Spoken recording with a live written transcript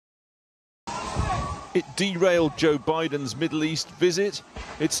It derailed Joe Biden's Middle East visit.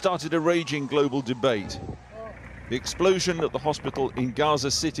 It started a raging global debate. The explosion at the hospital in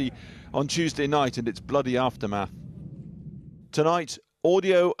Gaza City on Tuesday night and its bloody aftermath. Tonight,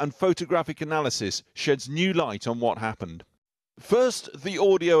 audio and photographic analysis sheds new light on what happened. First, the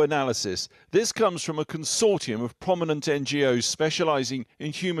audio analysis. This comes from a consortium of prominent NGOs specializing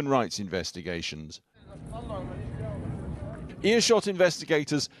in human rights investigations. Earshot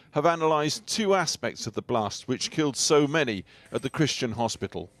investigators have analysed two aspects of the blast which killed so many at the Christian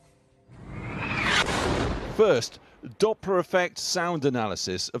hospital. First, Doppler effect sound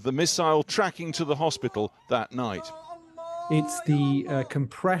analysis of the missile tracking to the hospital that night. It's the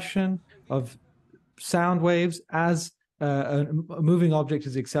compression of sound waves as a moving object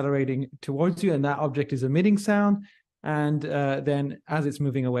is accelerating towards you, and that object is emitting sound, and then as it's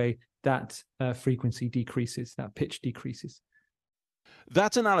moving away, that frequency decreases, that pitch decreases.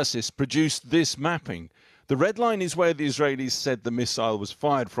 That analysis produced this mapping. The red line is where the Israelis said the missile was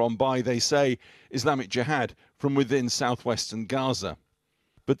fired from by, they say, Islamic Jihad from within southwestern Gaza.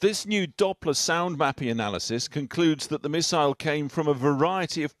 But this new Doppler sound mapping analysis concludes that the missile came from a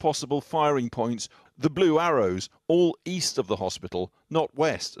variety of possible firing points, the blue arrows, all east of the hospital, not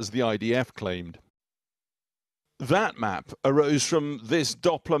west, as the IDF claimed. That map arose from this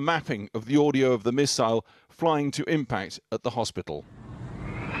Doppler mapping of the audio of the missile flying to impact at the hospital.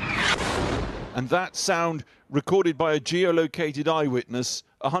 And that sound recorded by a geolocated eyewitness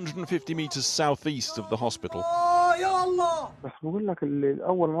 150 meters southeast of the hospital.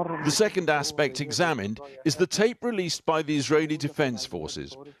 The second aspect examined is the tape released by the Israeli Defense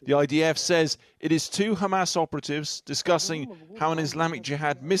Forces. The IDF says it is two Hamas operatives discussing how an Islamic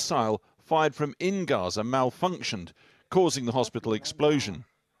Jihad missile fired from in Gaza malfunctioned, causing the hospital explosion.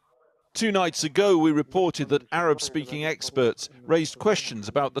 2 nights ago, we reported that Arab-speaking experts raised questions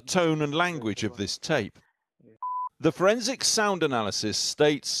about the tone and language of this tape. The forensic sound analysis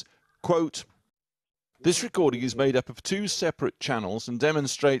states, quote, "This recording is made up of 2 separate channels and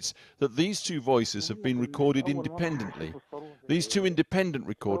demonstrates that these 2 voices have been recorded independently. These 2 independent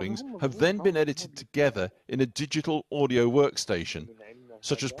recordings have then been edited together in a digital audio workstation,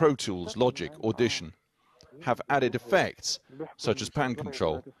 such as Pro Tools, Logic, Audition, have added effects, such as pan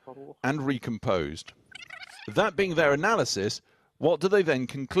control, and recomposed." That being their analysis, what do they then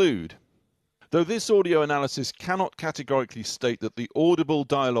conclude? Though this audio analysis cannot categorically state that the audible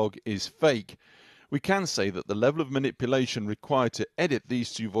dialogue is fake, we can say that the level of manipulation required to edit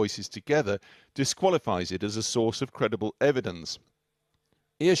these 2 voices together disqualifies it as a source of credible evidence.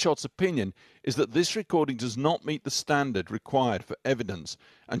 Earshot's opinion is that this recording does not meet the standard required for evidence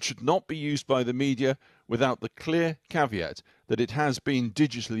and should not be used by the media without the clear caveat that it has been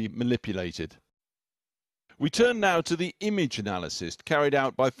digitally manipulated. We turn now to the image analysis carried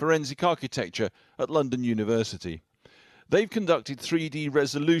out by Forensic Architecture at London University. They've conducted 3D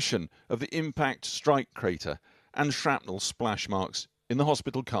resolution of the impact strike crater and shrapnel splash marks in the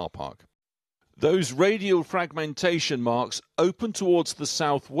hospital car park. Those radial fragmentation marks open towards the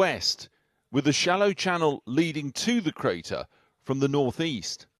southwest, with a shallow channel leading to the crater from the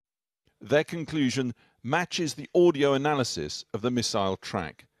northeast. Their conclusion matches the audio analysis of the missile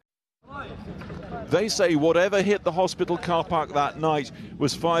track. They say whatever hit the hospital car park that night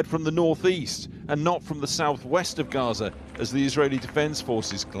was fired from the northeast and not from the southwest of Gaza, as the Israeli Defense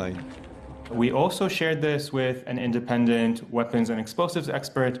Forces claim. We also shared this with an independent weapons and explosives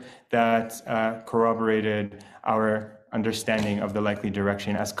expert that corroborated our understanding of the likely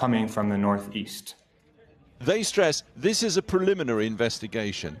direction as coming from the northeast. They stress this is a preliminary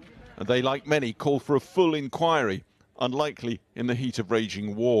investigation, and they, like many, call for a full inquiry, unlikely in the heat of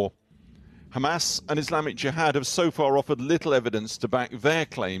raging war. Hamas and Islamic Jihad have so far offered little evidence to back their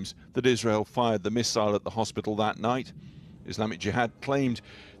claims that Israel fired the missile at the hospital that night. Islamic Jihad claimed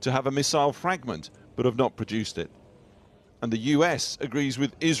to have a missile fragment, but have not produced it. And the US agrees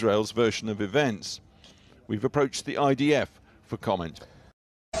with Israel's version of events. We've approached the IDF for comment.